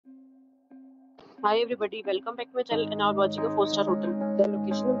Hi everybody, welcome back to my channel and now watching a 4-star hotel. The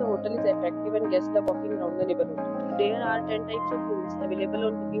location of the hotel is attractive and guests love walking around the neighborhood. There are 10 types of rooms available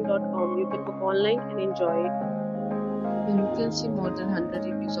on booking.com. You can book online and enjoy it. And you can see more than 100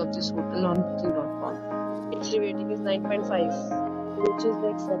 reviews of this hotel on booking.com. Its rating is 9.5, which is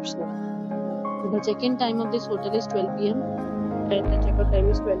the exceptional. The check-in time of this hotel is 12 p.m. and the check-out time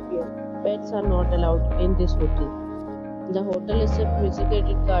is 12 p.m. Pets are not allowed in this hotel. The hotel accepts music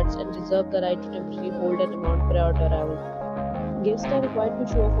credit cards and reserves the right to temporarily hold an amount prior to arrival. Guests are required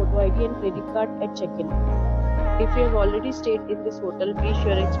to show a photo ID and credit card at check-in. If you have already stayed in this hotel, please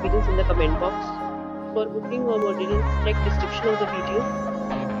share your experience in the comment box. For booking or more details, check description of the video.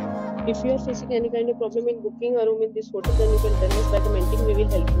 If you are facing any kind of problem in booking a room in this hotel, then you can tell us by commenting. We will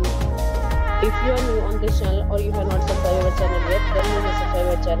help you. If you are new on this channel or you have not subscribed our channel yet, then you must subscribe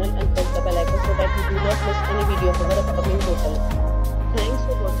our channel and press the bell icon so that you do not miss any video of our upcoming hotel. Thanks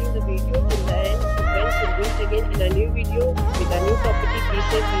for watching the video till the end. Friends, will meet again in a new video with a new property. Please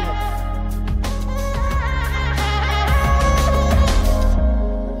stay